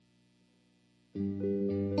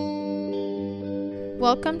Welcome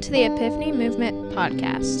to the Epiphany Movement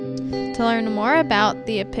podcast. To learn more about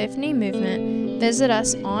the Epiphany Movement, visit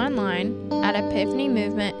us online at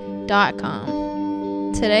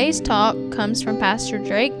epiphanymovement.com. Today's talk comes from Pastor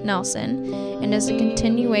Drake Nelson and is a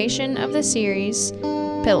continuation of the series,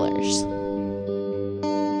 Pillars.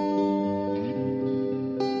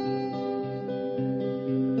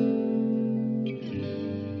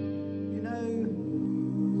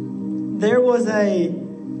 There was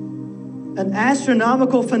an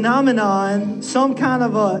astronomical phenomenon, some kind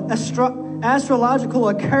of astrological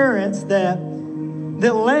occurrence that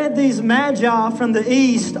led these magi from the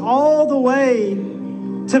east all the way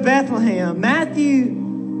to Bethlehem. Matthew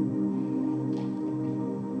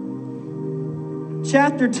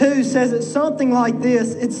chapter 2 says it something like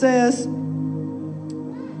this. It says,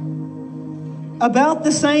 about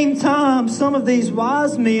the same time, some of these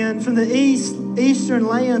wise men from the eastern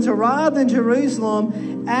lands arrived in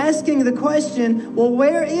Jerusalem, asking the question, well,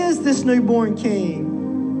 where is this newborn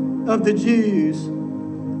king of the Jews?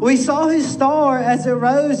 We saw his star as it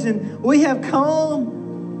rose, and we have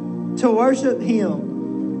come to worship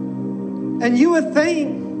him. And you would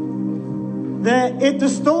think that if the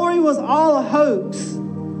story was all a hoax,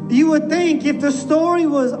 you would think if the story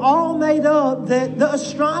was all made up, that the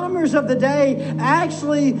astronomers of the day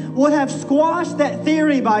actually would have squashed that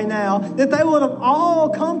theory by now, that they would have all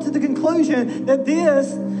come to the conclusion that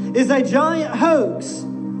this is a giant hoax.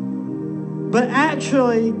 But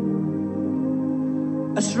actually,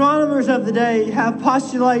 astronomers of the day have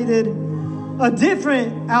postulated a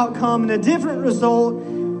different outcome and a different result,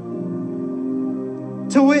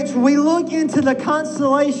 to which we look into the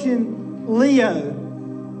constellation Leo.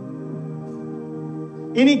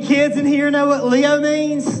 Any kids in here know what Leo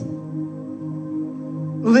means?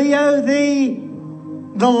 Leo,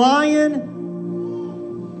 the lion.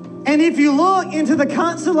 And if you look into the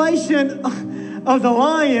constellation of the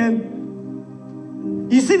lion,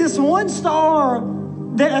 you see this one star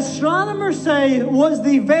that astronomers say was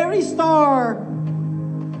the very star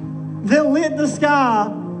that lit the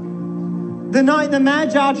sky the night the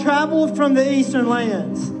Magi traveled from the eastern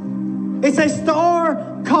lands. It's a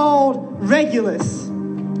star called Regulus.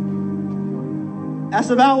 That's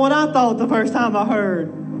about what I thought the first time I heard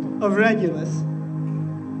of Regulus.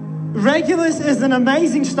 Regulus is an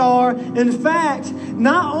amazing star. In fact,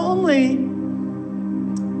 not only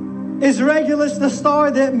is Regulus the star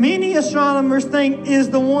that many astronomers think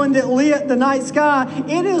is the one that lit the night sky,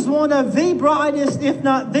 it is one of the brightest, if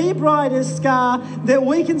not the brightest sky that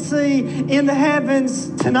we can see in the heavens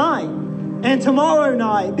tonight and tomorrow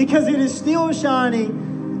night, because it is still shining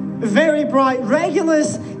very bright.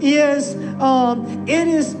 Regulus is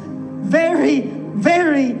very,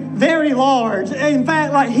 very, very large. In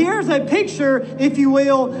fact, here's a picture, if you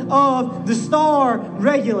will, of the star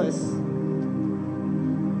Regulus.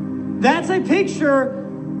 That's a picture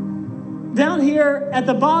down here at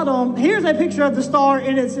the bottom. Here's a picture of the star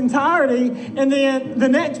in its entirety. And then the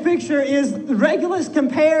next picture is Regulus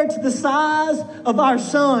compared to the size of our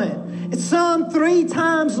sun. It's some 3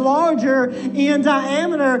 times larger in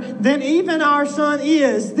diameter than even our sun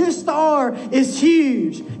is. This star is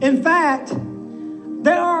huge. In fact,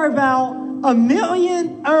 there are about 1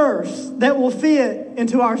 million Earths that will fit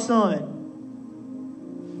into our sun.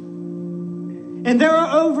 And there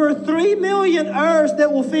are over 3 million Earths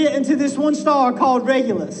that will fit into this one star called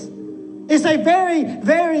Regulus. It's a very,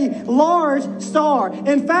 very large star.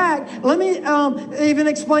 In fact, let me even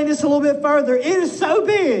explain this a little bit further. It is so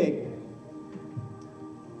big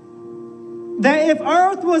that if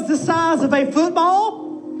Earth was the size of a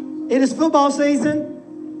football, it is football season,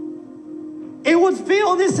 it would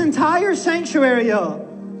fill this entire sanctuary up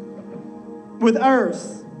with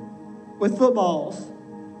Earths, with footballs,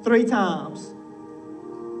 3 times.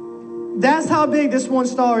 That's how big this one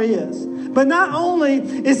star is. But not only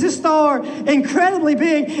is this star incredibly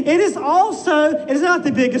big, it is not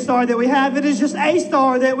the biggest star that we have. It is just a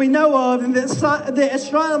star that we know of, and that the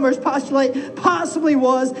astronomers postulate possibly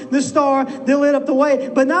was the star that lit up the way.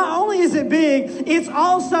 But not only is it big, it's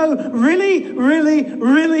also really, really,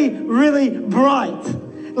 really, really bright.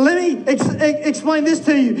 Let me explain this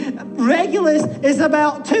to you. Regulus is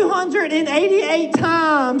about 288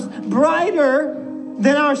 times brighter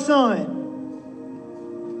than our sun.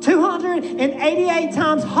 288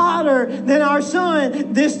 times hotter than our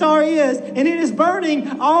sun this star is, and it is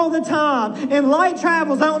burning all the time. And light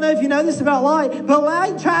travels, I don't know if you know this about light, but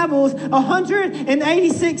light travels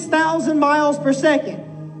 186,000 miles per second.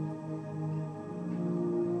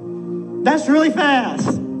 That's really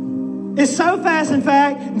fast. It's so fast, in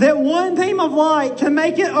fact, that one beam of light can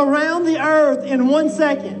make it around the earth in 1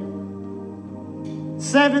 second.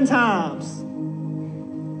 7 times.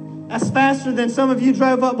 That's faster than some of you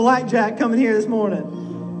drove up Blackjack coming here this morning.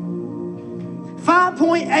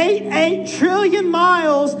 5.88 trillion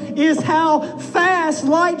miles is how fast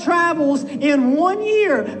light travels in 1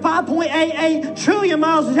 year. 5.88 trillion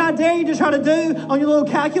miles, which I dare you to try to do on your little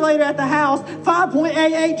calculator at the house.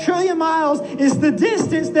 5.88 trillion miles is the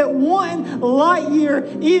distance that 1 light year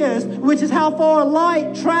is, which is how far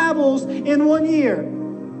light travels in 1 year.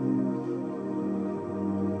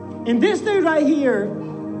 And this dude right here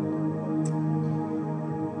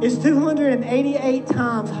is 288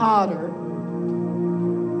 times hotter.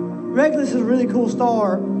 Regulus is a really cool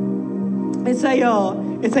star. It's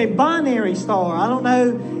a binary star. I don't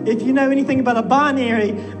know if you know anything about a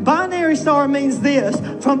binary. Binary star means this.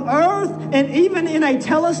 From Earth and even in a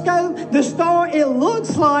telescope, the star, it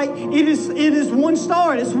looks like it is one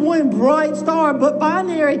star. It's one bright star. But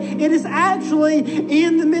binary, it is actually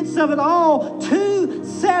in the midst of it all 2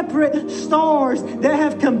 separate stars that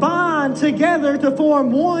have combined together to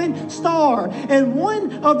form one star. And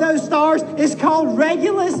one of those stars is called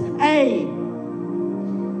Regulus A.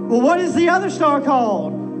 Well, what is the other star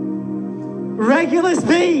called? Regulus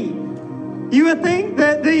B. You would think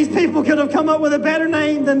that these people could have come up with a better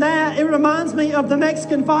name than that. It reminds me of the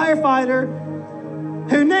Mexican firefighter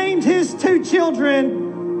who named his 2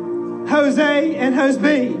 children Jose and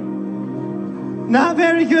Jose. Not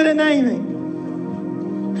very good at naming.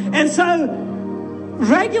 And so,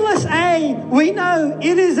 Regulus A, we know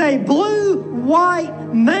it is a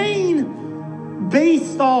blue-white main B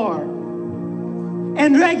star.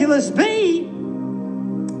 And Regulus B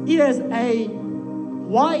is a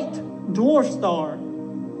white dwarf star.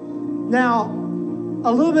 Now,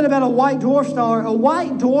 a little bit about a white dwarf star. A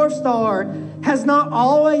white dwarf star has not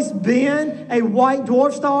always been a white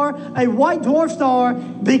dwarf star. A white dwarf star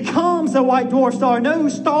becomes a white dwarf star. No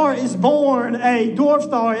star is born a dwarf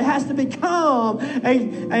star. It has to become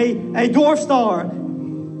a dwarf star.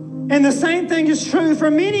 And the same thing is true for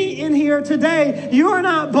many in here today. You are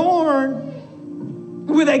not born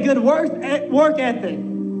with a good work ethic.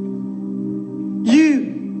 You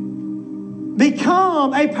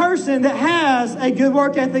become a person that has a good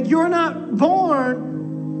work ethic. You're not born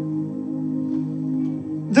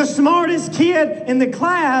the smartest kid in the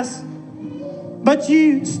class, but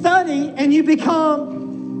you study and you become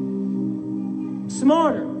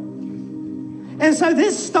smarter. And so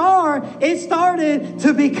this star, it started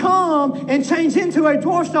to become and change into a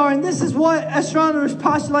dwarf star. And this is what astronomers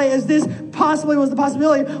postulate as this possibly was the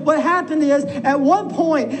possibility. What happened is, at one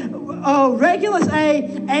point, Regulus A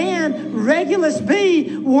and Regulus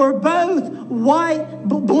B were both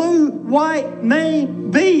blue-white main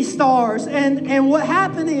B stars. And what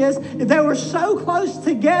happened is they were so close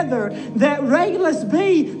together that Regulus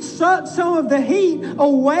B sucked some of the heat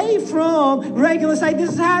away from Regulus A.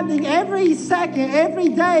 This is happening every second, every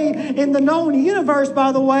day in the known universe,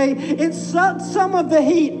 by the way. It sucked some of the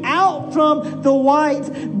heat out from the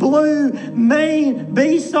white-blue main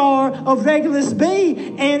B star of Regulus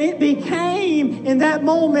B, and it became, in that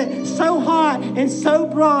moment, so hot and so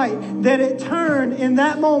bright that it turned in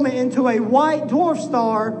that moment into a white dwarf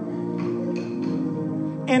star.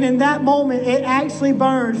 And in that moment, it actually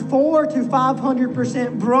burned 400 to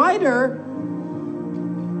 500% brighter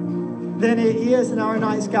than it is in our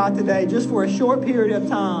night sky today, just for a short period of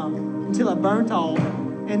time until it burnt off.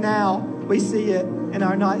 And now we see it in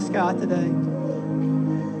our night sky today.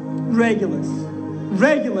 Regulus.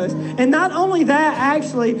 And not only that,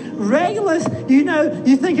 actually, Regulus,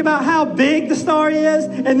 you think about how big the star is,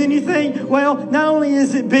 and then you think, well, not only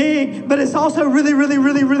is it big, but it's also really, really,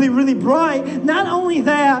 really, really, really bright. Not only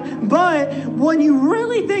that, but when you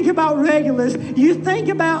really think about Regulus, you think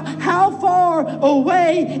about how far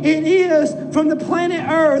away it is from the planet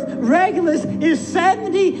Earth. Regulus is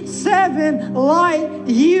 77 light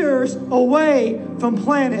years away from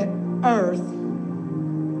planet Earth.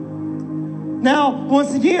 Now,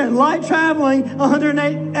 once again, light traveling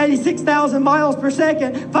 186,000 miles per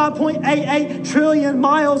second, 5.88 trillion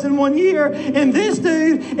miles in 1 year. And this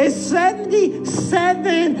dude is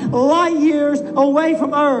 77 light years away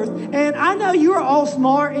from Earth. And I know you are all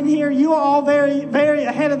smart in here. You are all very, very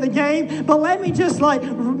ahead of the game. But let me just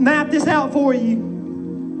map this out for you.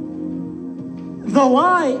 The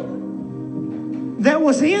light that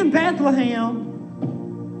was in Bethlehem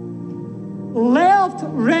left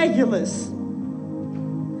Regulus,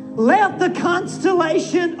 left the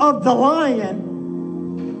constellation of the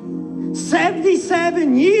Lion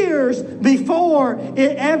 77 years before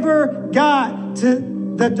it ever got to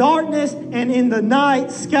the darkness and in the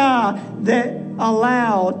night sky that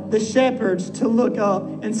allowed the shepherds to look up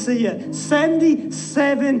and see it.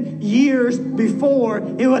 77 years before,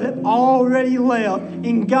 it would have already left.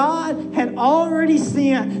 And God had already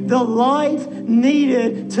sent the light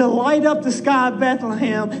needed to light up the sky of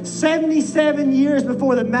Bethlehem. 77 years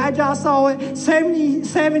before the Magi saw it.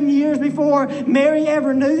 77 years before Mary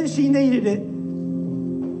ever knew that she needed it.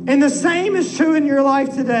 And the same is true in your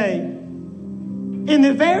life today. In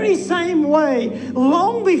the very same way,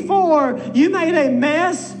 long before you made a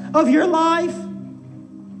mess of your life,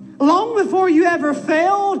 long before you ever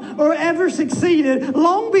failed or ever succeeded,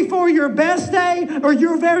 long before your best day or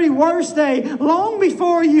your very worst day, long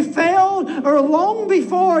before you failed or long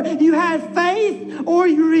before you had faith or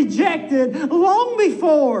you rejected, long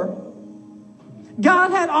before,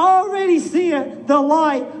 God had already sent the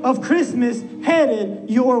light of Christmas headed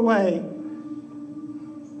your way.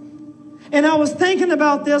 And I was thinking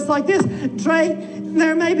about this like this. Drake,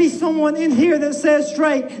 there may be someone in here that says,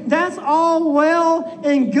 Drake, that's all well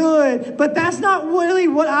and good, but that's not really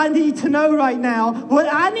what I need to know right now. What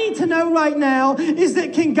I need to know right now is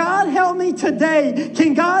that can God help me today?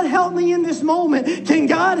 Can God help me in this moment? Can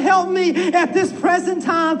God help me at this present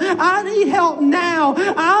time? I need help now.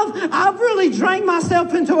 I've really drank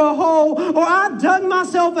myself into a hole, or I've dug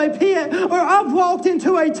myself a pit, or I've walked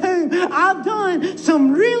into a tomb. I've done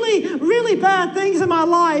some really bad things in my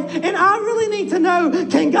life, and I really need to know,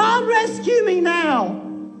 can God rescue me now?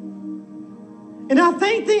 And I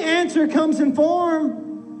think the answer comes in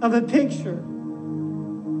form of a picture.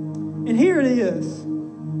 And here it is.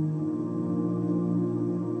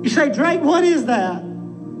 You say, Drake, what is that?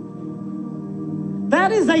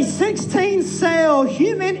 That is a 16-cell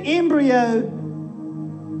human embryo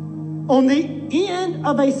on the end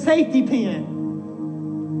of a safety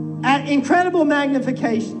pin at incredible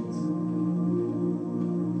magnifications.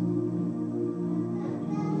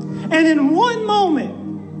 And in one moment,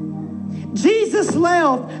 Jesus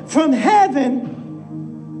left from heaven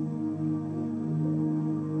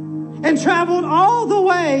and traveled all the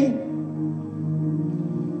way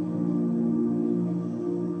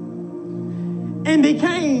and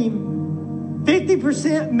became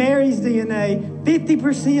 50% Mary's DNA,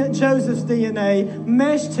 50% Joseph's DNA,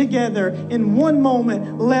 meshed together in one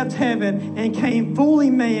moment, left heaven and came fully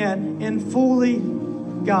man and fully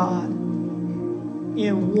God.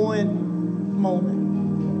 In one moment.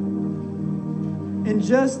 And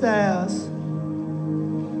just as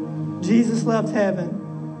Jesus left heaven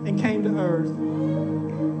and came to earth,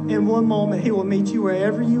 in one moment he will meet you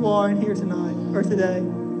wherever you are in here tonight or today,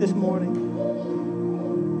 this morning.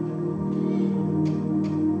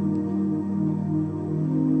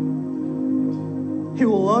 He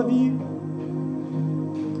will love you.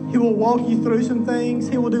 He will walk you through some things.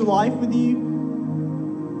 He will do life with you.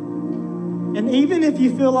 And even if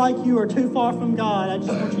you feel like you are too far from God, I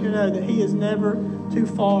just want you to know that He is never too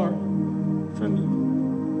far from you.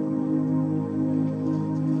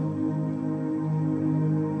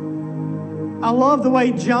 I love the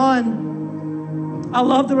way John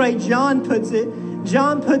puts it.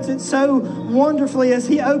 John puts it so wonderfully as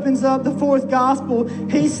he opens up the fourth gospel.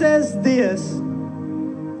 He says this: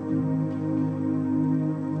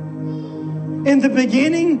 in the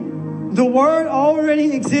beginning, the Word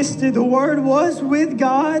already existed. The Word was with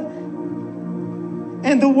God,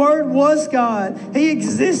 and the Word was God. He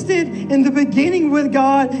existed in the beginning with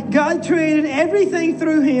God. God created everything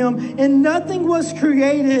through Him, and nothing was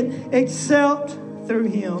created except through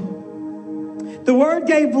Him. The Word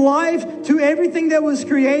gave life to everything that was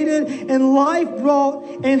created,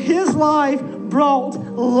 and His life brought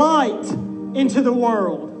light into the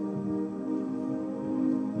world.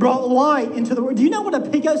 Brought light into the world. Do you know what a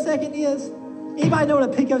picosecond is? Anybody know what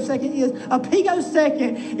a picosecond is? A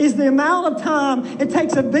picosecond is the amount of time it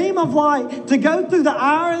takes a beam of light to go through the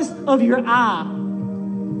iris of your eye.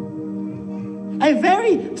 A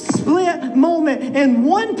very split moment. In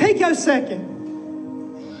one picosecond,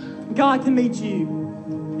 God can meet you,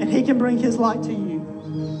 and He can bring His light to you.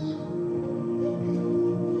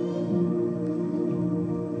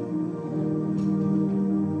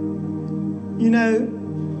 You know,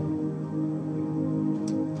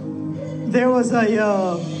 there was a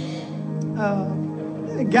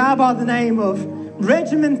guy by the name of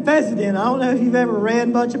Regiment Fessenden. I don't know if you've ever read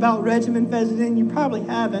much about Regiment Fessenden. You probably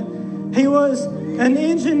haven't. He was an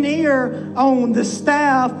engineer on the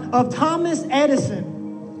staff of Thomas Edison.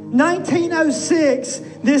 1906,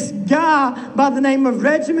 this guy by the name of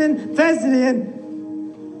Regiment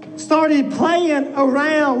Fessenden started playing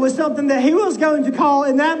around with something that he was going to call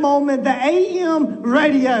in that moment the AM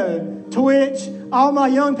radio, to which all my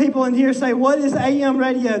young people in here say, what is AM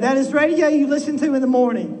radio? That is radio you listen to in the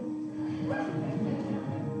morning.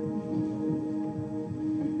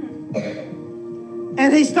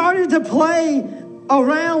 And he started to play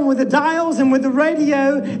around with the dials and with the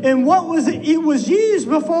radio, and it was used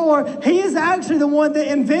before. He is actually the one that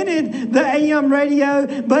invented the AM radio,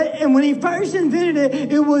 and when he first invented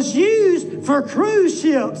it, it was used for cruise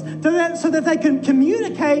ships so that they could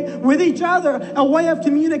communicate with each other, a way of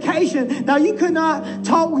communication. Now, you could not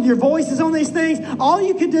talk with your voices on these things. All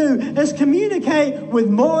you could do is communicate with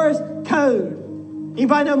Morse code.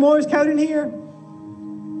 Anybody know Morse code in here?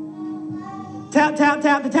 Tap, tap,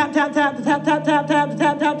 tap, tap, tap, tap, tap, tap, tap, tap,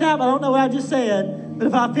 tap, tap, tap. I don't know what I just said, but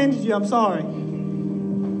if I offended you, I'm sorry.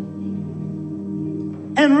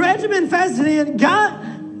 And Regiment Fessenden got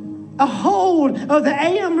a hold of the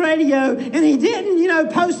AM radio, and he didn't,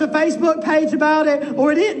 post a Facebook page about it,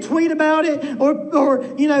 or he didn't tweet about it, or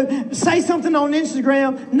say something on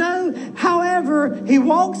Instagram. No, however, he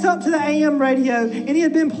walks up to the AM radio, and he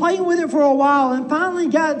had been playing with it for a while, and finally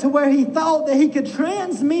got to where he thought that he could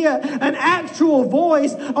transmit an actual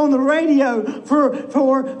voice on the radio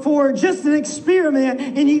for just an experiment.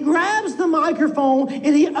 And he grabs the microphone,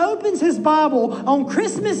 and he opens his Bible on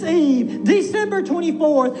Christmas Eve, December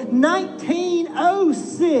 24th,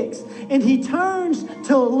 1906, and he turns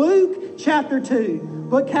to Luke chapter 2,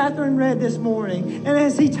 what Catherine read this morning. And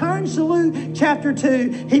as he turns to Luke chapter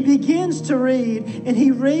 2, he begins to read, and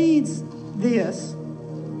he reads this.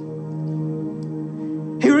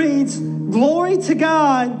 He reads, "Glory to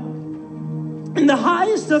God in the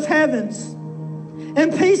highest of heavens,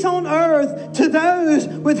 and peace on earth to those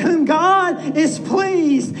with whom God is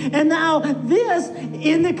pleased." And now this,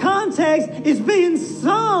 in the context, is being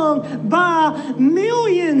sung by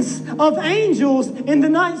millions of angels in the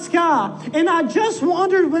night sky. And I just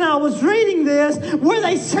wondered when I was reading this, were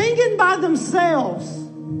they singing by themselves?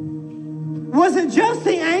 Was it just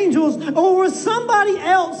the angels, or was somebody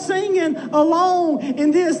else singing along in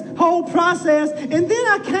this whole process? And then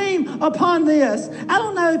I came upon this. I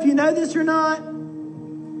don't know if you know this or not,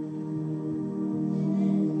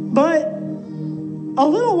 but a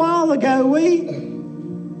little while ago,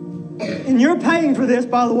 and you're paying for this,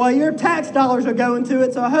 by the way, your tax dollars are going to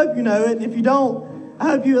it, so I hope you know it. And if you don't, I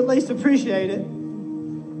hope you at least appreciate it.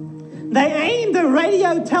 They aimed the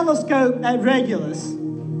radio telescope at Regulus.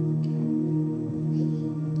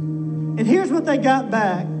 And here's what they got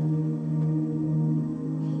back.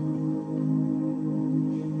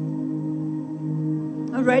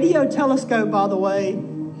 A radio telescope, by the way,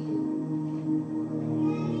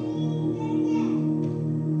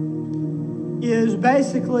 is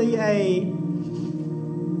basically a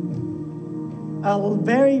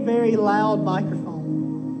very, very loud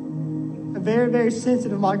microphone. A very, very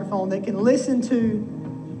sensitive microphone that can listen to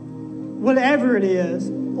whatever it is,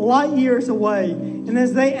 light years away. And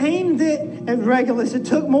as they aimed it at Regulus, it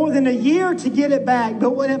took more than a year to get it back.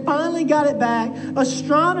 But when it finally got it back,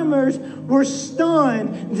 astronomers were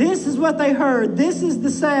stunned. This is what they heard. This is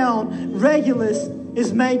the sound Regulus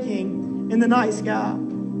is making in the night sky.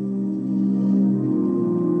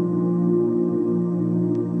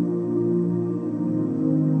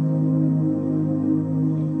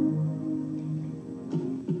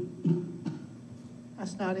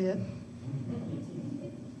 That's not it.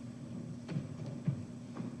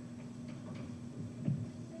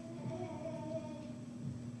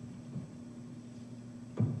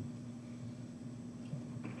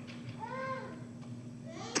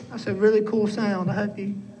 That's a really cool sound. I hope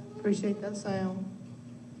you appreciate that sound.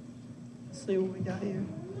 Let's see what we got here.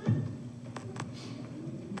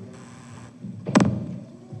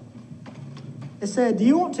 It said, "Do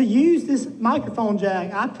you want to use this microphone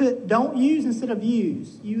jack?" I put "don't use" instead of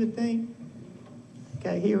 "use." You would think.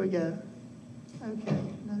 Okay, here we go. Okay.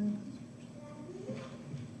 No.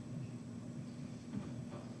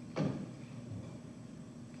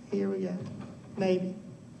 Here we go. Maybe.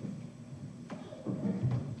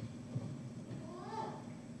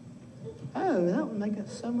 Oh, that would make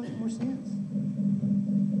so much more sense.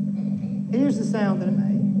 Here's the sound that it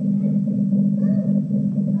made.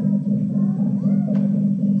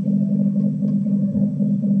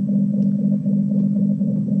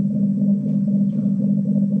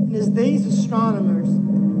 And as these astronomers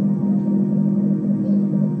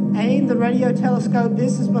aimed the radio telescope,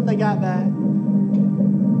 this is what they got back.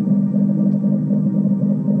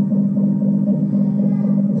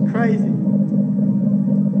 It's crazy.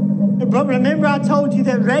 But remember, I told you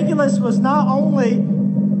that Regulus was not only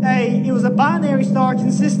it was a binary star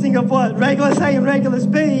consisting of what? Regulus A and Regulus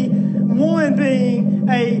B, one being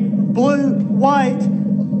a blue-white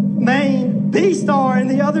main B star and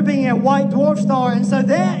the other being a white dwarf star. And so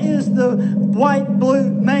that is the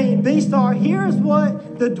white-blue main B star. Here's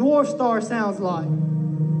what the dwarf star sounds like.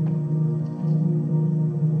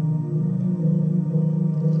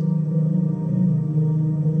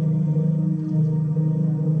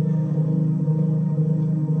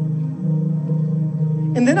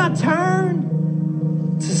 I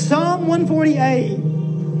turned to Psalm 148,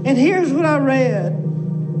 and here's what I read.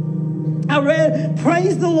 I read,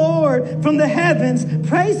 praise the Lord from the heavens,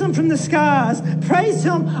 praise him from the skies, praise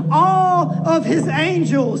him all of his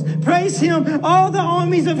angels, praise him all the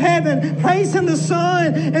armies of heaven, praise him the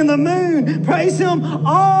sun and the moon, praise him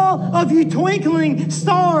all of you twinkling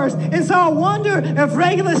stars. And so I wonder if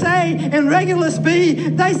Regulus A and Regulus B,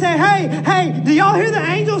 they say, hey, do y'all hear the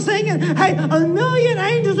angels singing? Hey, 1 million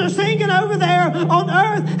angels are singing over there on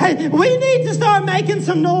earth. Hey, we need to start making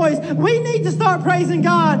some noise. We need to start praising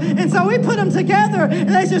God. And so we put them together and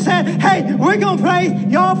they just said, hey, we're going to praise,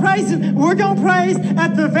 y'all praising, we're going to praise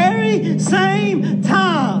at the very same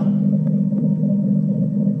time.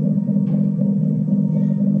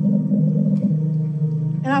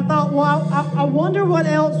 And I thought, well, I wonder what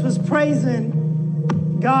else was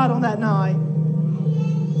praising God on that night.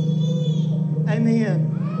 Amen.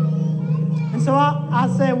 And so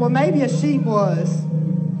I said, well, maybe a sheep was.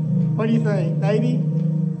 What do you think? Maybe?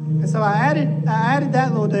 And so I added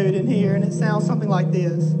that little dude in here, and it sounds something like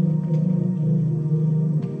this.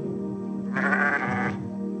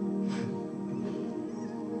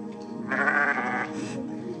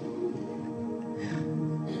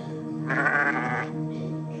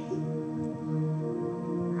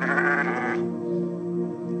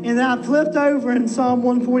 And then I flipped over in Psalm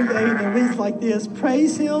 148, and it reads like this: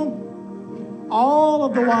 praise him, all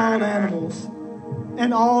of the wild animals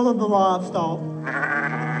and all of the livestock.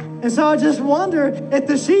 And so I just wonder if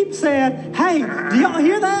the sheep said, hey, do y'all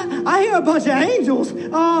hear that? I hear a bunch of angels.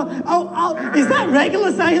 Is that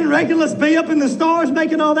Regulus A and Regulus B up in the stars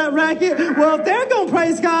making all that racket? Well, if they're going to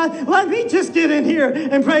praise God, let me just get in here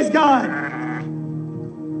and praise God.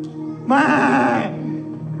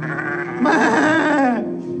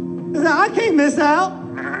 I can't miss out.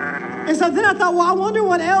 And so then I thought, well, I wonder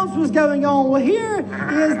what else was going on. Well, here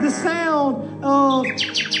is the sound of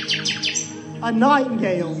a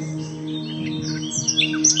nightingale.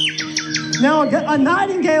 Now, a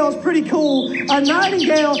nightingale is pretty cool. A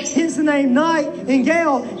nightingale, hence the name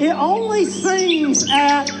nightingale. It only sings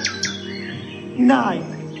at night.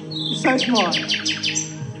 You're so smart.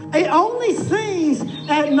 It only sings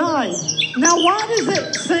at night. Now, why does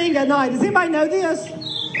it sing at night? Does anybody know this?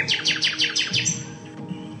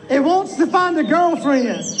 It wants to find a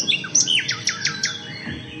girlfriend.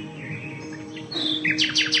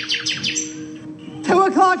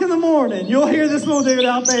 O'clock in the morning, you'll hear this little dude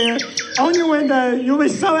out there on your window. You'll be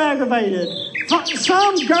so aggravated.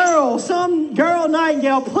 Some girl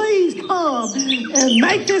nightingale, please come and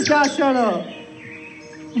make this guy shut up.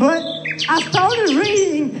 But I started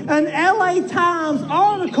reading an LA Times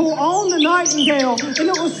article on the nightingale, and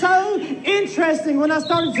it was so interesting when I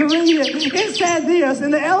started to read it. It said this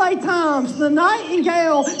in the LA Times: the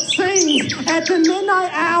nightingale sings at the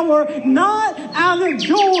midnight hour, not out of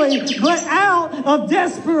joy, but out of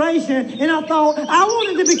desperation. And I thought, I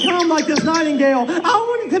wanted to become like this nightingale. I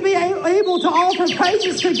wanted to be able to offer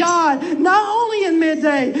praises to God, not only in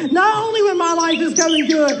midday, not only when my life is going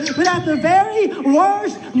good, but at the very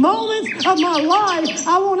worst moments of my life,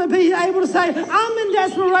 I want to be able to say, I'm in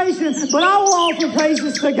desperation, but I will offer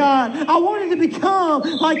praises to God. I wanted to become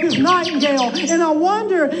like this nightingale. And I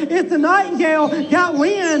wonder if the nightingale got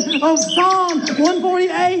wind of Psalm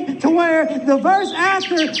 148 to where the verse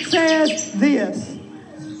after says this.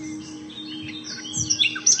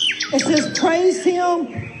 It says, praise him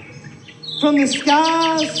from the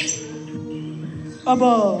skies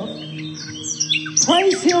above.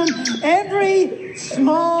 Praise him, every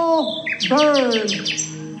small bird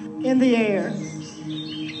in the air.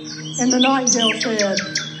 And the nightingale said,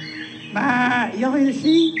 bah. Y'all hear the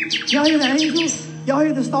sheep? Y'all hear the angels? Y'all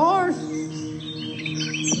hear the stars?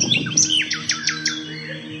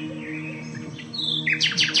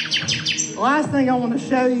 The last thing I want to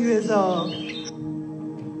show you is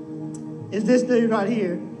this dude right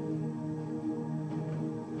here.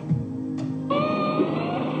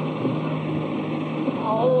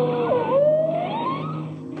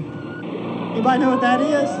 Anybody know what that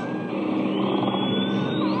is?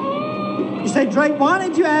 You say, Drake, why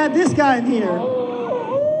did you add this guy in here?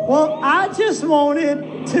 Well, I just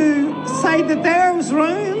wanted to say that there's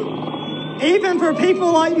room, even for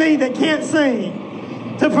people like me that can't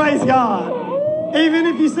sing, to praise God, even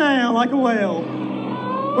if you sound like a whale.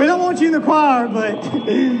 We don't want you in the choir, but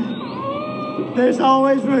there's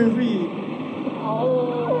always room for you.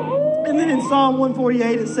 And then in Psalm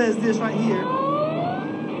 148, it says this right here.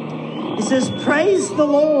 It says, praise the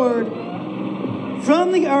Lord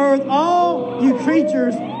from the earth, all you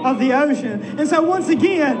creatures of the ocean. And so once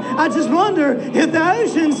again, I just wonder if the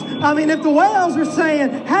oceans, if the whales are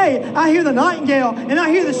saying, hey, I hear the nightingale, and I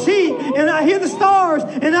hear the sheep, and I hear the stars,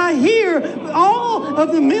 and I hear all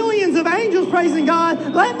of the millions of angels praising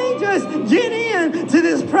God. Let me just get in to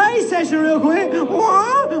this praise session real quick.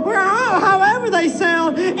 However they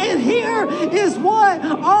sound. And here is what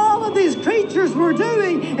all of these creatures were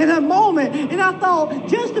doing in a moment. And I thought,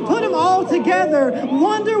 just to put them all together,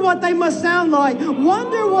 wonder what they must sound like.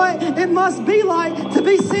 Wonder what it must be like to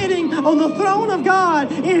be sitting on the throne of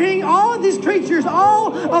God and hearing all of these creatures,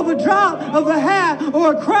 all of a drop of a hat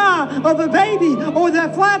or a cry of a baby or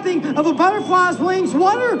the flapping of a butterfly's wings.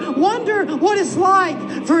 Wonder what it's like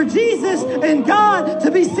for Jesus and God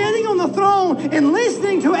to be sitting on the throne and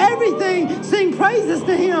listening to everything sing praises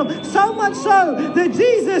to Him. So much so that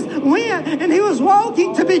Jesus went and He was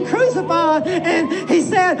walking to be crucified, and He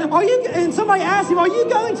said, and somebody asked Him, are you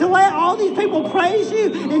going to let all these people praise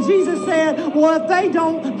you? And Jesus said, well, if they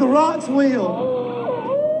don't, the rocks will.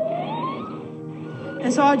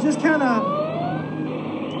 And so I just kind of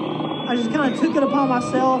took it upon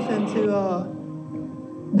myself and to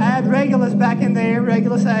add Regulus back in there,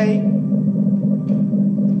 Regulus A.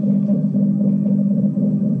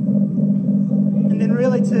 And then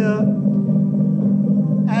really to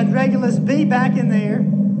add Regulus B back in there.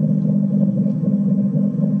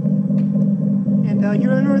 And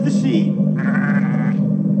you're under the sheet.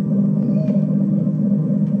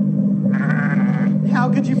 How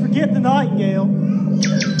could you forget the nightingale? And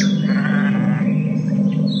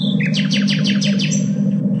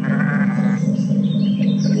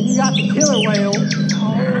you got the killer whale.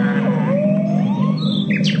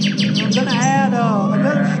 I'm going to add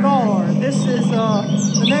another star. This is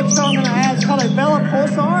the next star I'm going to add is called a Vela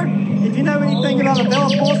Pulsar. If you know anything about a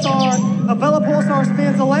Vela Pulsar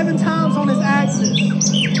spins 11 times on its axis.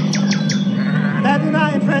 That did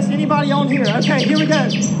not impress anybody on here. Okay, here we go.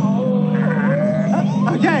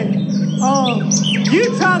 Okay.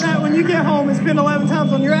 You try that when you get home and spin 11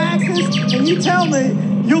 times on your axis, and you tell me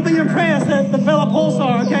you'll be impressed at the Vela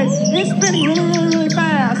Pulsar, okay? It's spinning really, really, really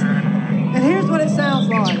fast. And here's what it sounds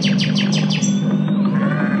like.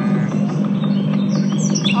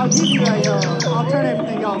 I'll give you I'll turn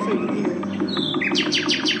everything off so you can hear it.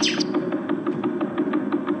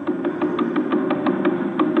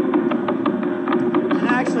 And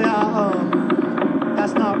actually,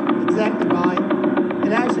 that's not exactly right.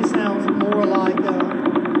 It actually sounds more like this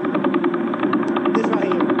right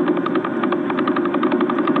here.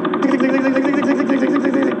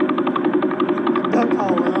 Duck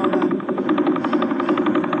calling, I don't know.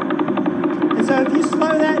 And so if you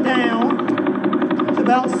slow that down to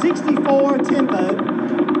about 64 tempo,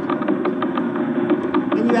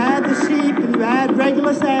 and you add the sheep, and you add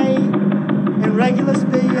Regulus A, and Regulus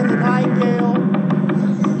B, and the nightingale,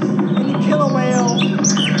 and you kill a whale,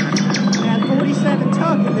 47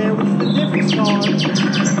 tuck in there, which is the different star. You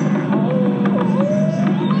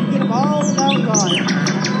get them all about right.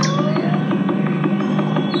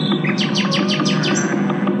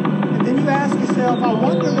 And then you ask yourself, I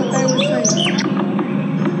wonder what they were singing.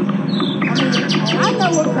 I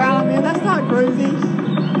know what crowd I'm in. That's not groovy.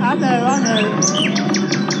 I know.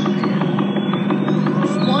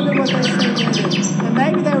 Just wonder what they're singing. And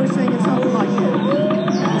maybe they were singing something like this.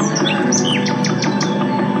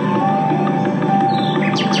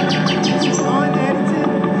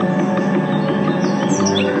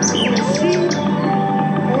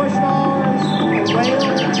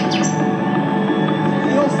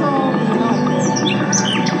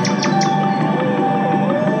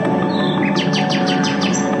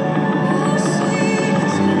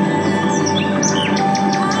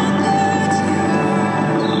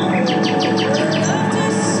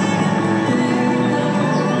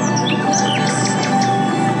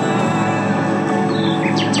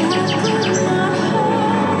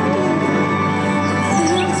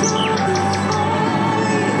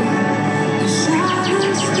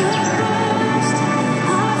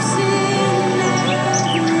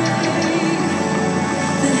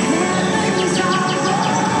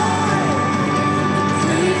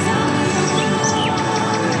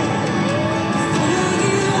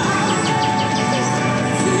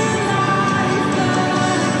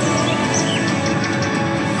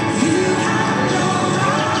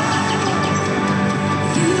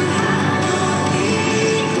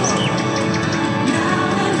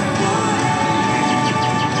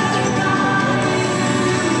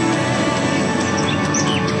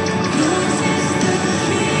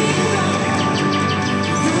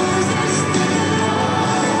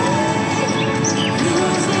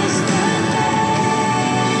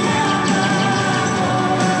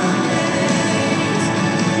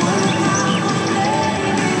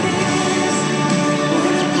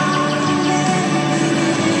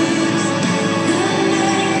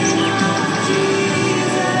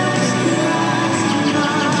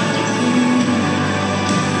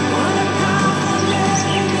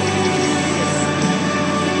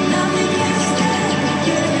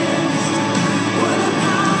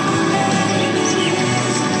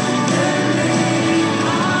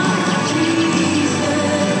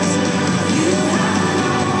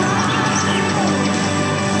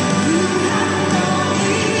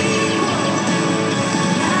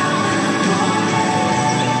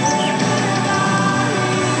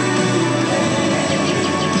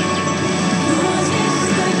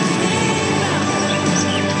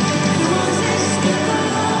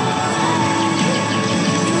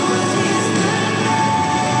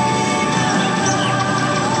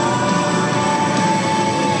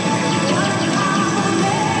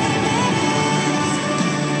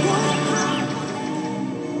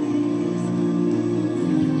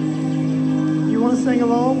 sing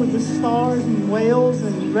along with the stars and whales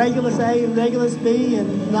and Regulus A and Regulus B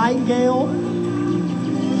and Nightingale.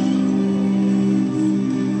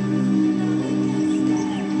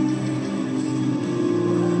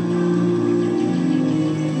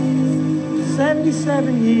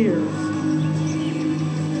 "77 years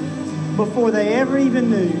before they ever even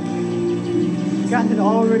knew, God had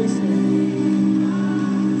already seen it.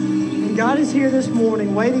 And God is here this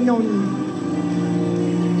morning waiting on you.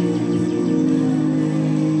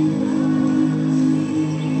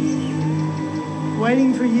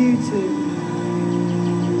 Waiting for you to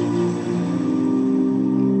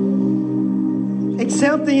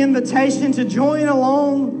accept the invitation to join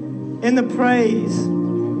along in the praise.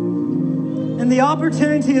 And the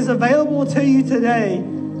opportunity is available to you today.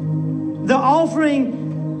 The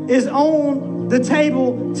offering is on the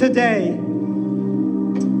table today.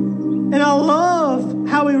 And I love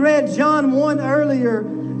how we read John 1 earlier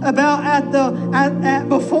about at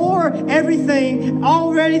before everything,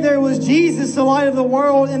 already there was Jesus, the light of the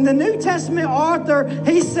world. And the New Testament author,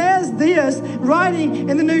 he says this, writing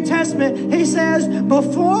in the New Testament, he says,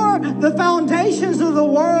 before the foundations of the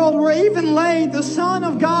world were even laid, the Son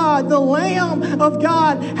of God, the Lamb of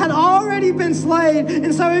God, had already been slain.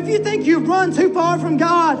 And so if you think you've run too far from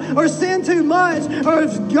God, or sinned too much, or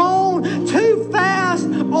have gone too fast,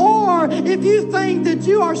 or if you think that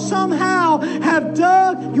you are somehow have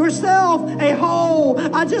dug yourself a hole,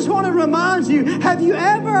 I just want to remind you, have you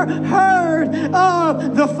ever heard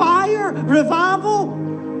of the fire revival?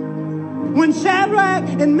 When Shadrach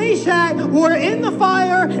and Meshach were in the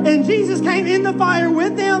fire and Jesus came in the fire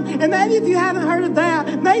with them. And maybe if you haven't heard of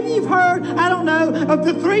that, maybe you've heard, I don't know, of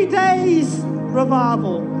the 3 days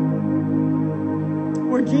revival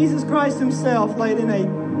where Jesus Christ himself laid in a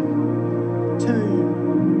tomb.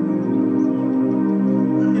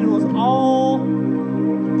 And it was all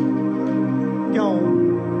gone.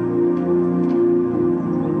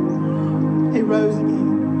 He rose again.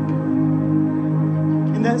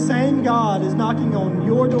 And that same God is knocking on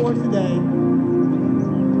your door today.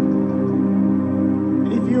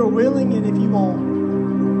 And if you're willing and if you want,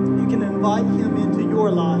 you can invite him into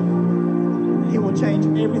your life. And he will change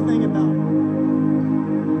everything about it.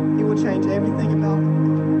 He will change everything about it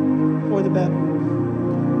for the better.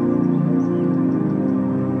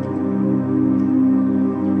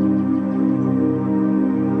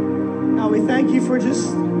 We thank you for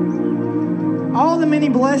just all the many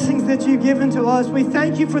blessings that you've given to us. We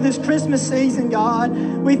thank you for this Christmas season, God.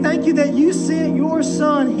 We thank you that you sent your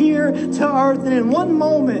Son here to earth and in one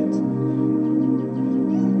moment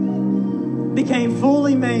became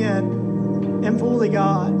fully man and fully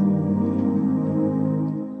God.